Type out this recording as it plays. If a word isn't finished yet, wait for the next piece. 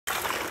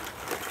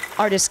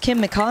Artist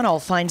Kim MacConnel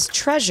finds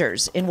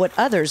treasures in what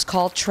others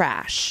call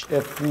trash.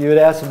 If you had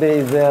asked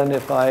me then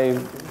if I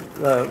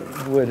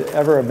would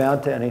ever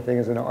amount to anything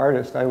as an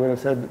artist, I would have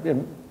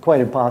said quite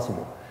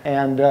impossible.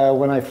 And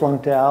when I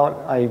flunked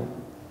out, I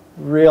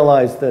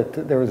realized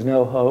that there was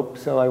no hope,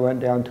 so I went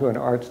down to an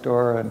art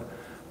store and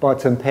bought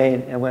some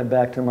paint and went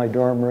back to my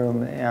dorm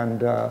room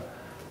and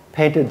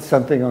painted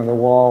something on the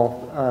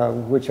wall,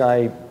 which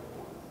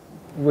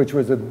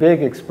was a big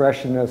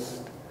expressionist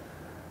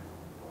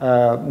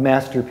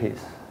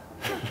masterpiece.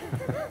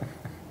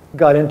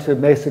 Got into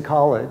Mesa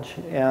College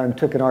and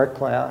took an art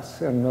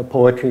class and a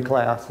poetry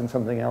class and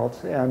something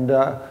else. And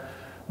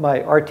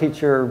my art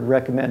teacher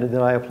recommended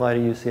that I apply to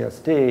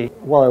UCSD.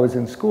 While I was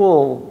in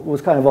school,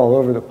 was kind of all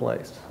over the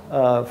place,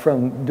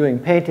 from doing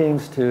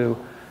paintings to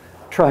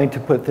trying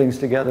to put things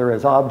together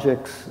as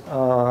objects,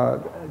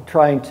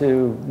 trying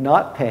to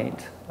not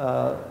paint,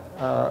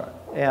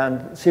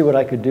 and see what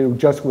I could do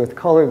just with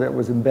color that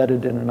was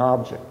embedded in an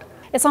object.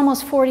 It's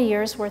almost 40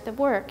 years worth of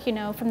work, you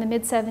know, from the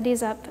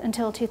mid-70s up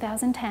until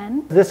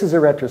 2010. This is a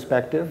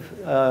retrospective.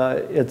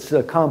 It's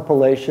a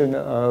compilation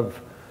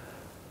of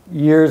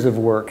years of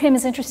work. Kim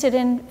is interested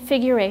in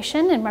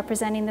figuration and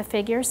representing the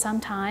figure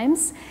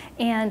sometimes,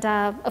 and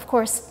of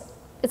course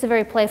it's a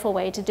very playful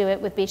way to do it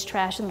with beach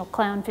trash and little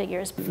clown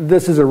figures.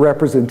 This is a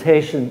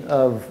representation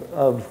of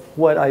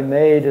what I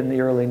made in the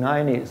early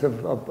 90s,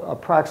 of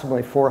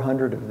approximately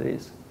 400 of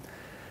these.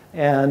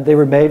 And they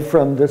were made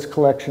from this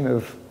collection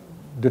of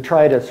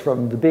detritus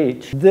from the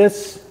beach.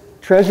 This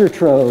treasure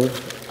trove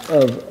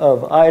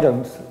of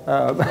items,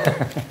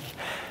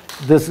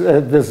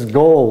 this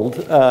gold,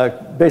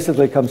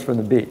 basically comes from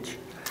the beach.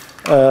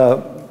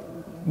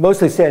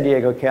 Mostly San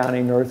Diego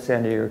County, North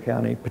San Diego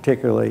County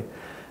particularly,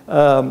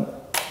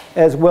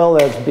 as well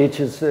as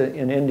beaches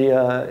in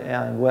India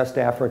and West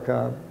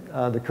Africa,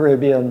 the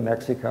Caribbean,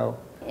 Mexico.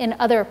 In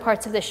other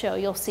parts of the show,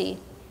 you'll see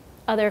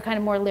other kind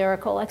of more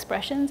lyrical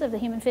expressions of the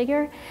human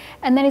figure.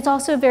 And then he's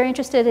also very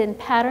interested in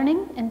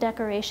patterning and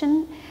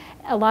decoration.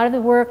 A lot of the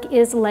work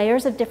is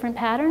layers of different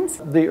patterns.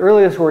 The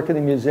earliest work in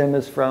the museum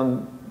is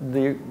from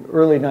the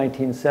early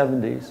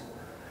 1970s.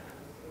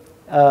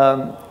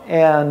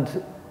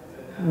 And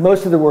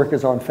most of the work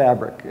is on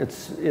fabric.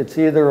 It's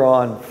either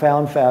on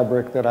found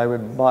fabric that I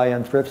would buy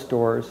in thrift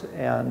stores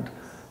and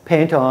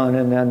paint on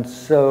and then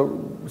sew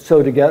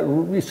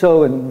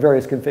in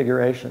various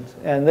configurations.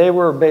 And they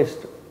were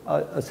based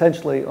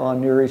essentially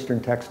on Near Eastern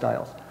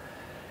textiles.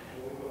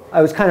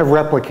 I was kind of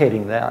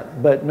replicating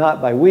that, but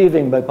not by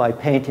weaving, but by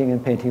painting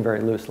and painting very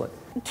loosely.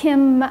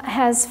 Kim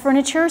has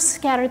furniture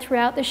scattered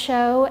throughout the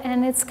show,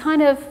 and it's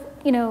kind of,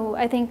 you know,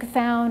 I think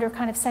found or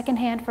kind of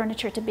secondhand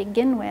furniture to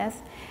begin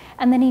with.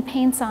 And then he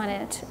paints on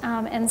it,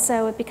 and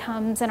so it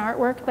becomes an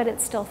artwork, but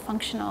it's still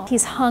functional.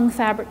 He's hung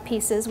fabric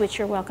pieces, which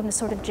you're welcome to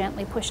sort of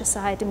gently push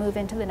aside to move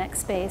into the next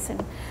space.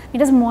 And he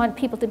doesn't want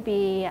people to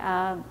be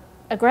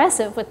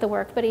aggressive with the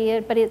work, but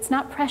it's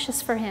not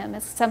precious for him.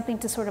 It's something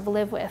to sort of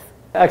live with.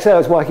 Actually, I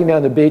was walking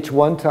down the beach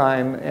one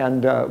time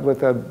and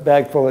with a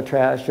bag full of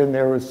trash, and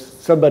there was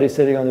somebody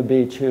sitting on the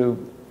beach who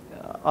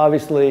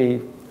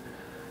obviously,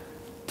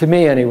 to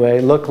me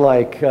anyway, looked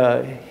like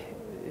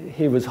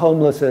he was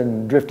homeless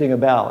and drifting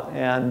about.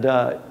 And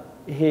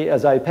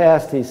as I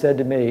passed, he said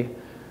to me,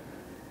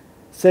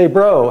 "Say,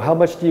 bro, how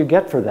much do you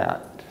get for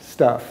that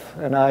stuff?"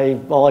 And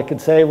all I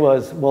could say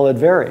was, "Well, it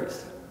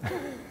varies."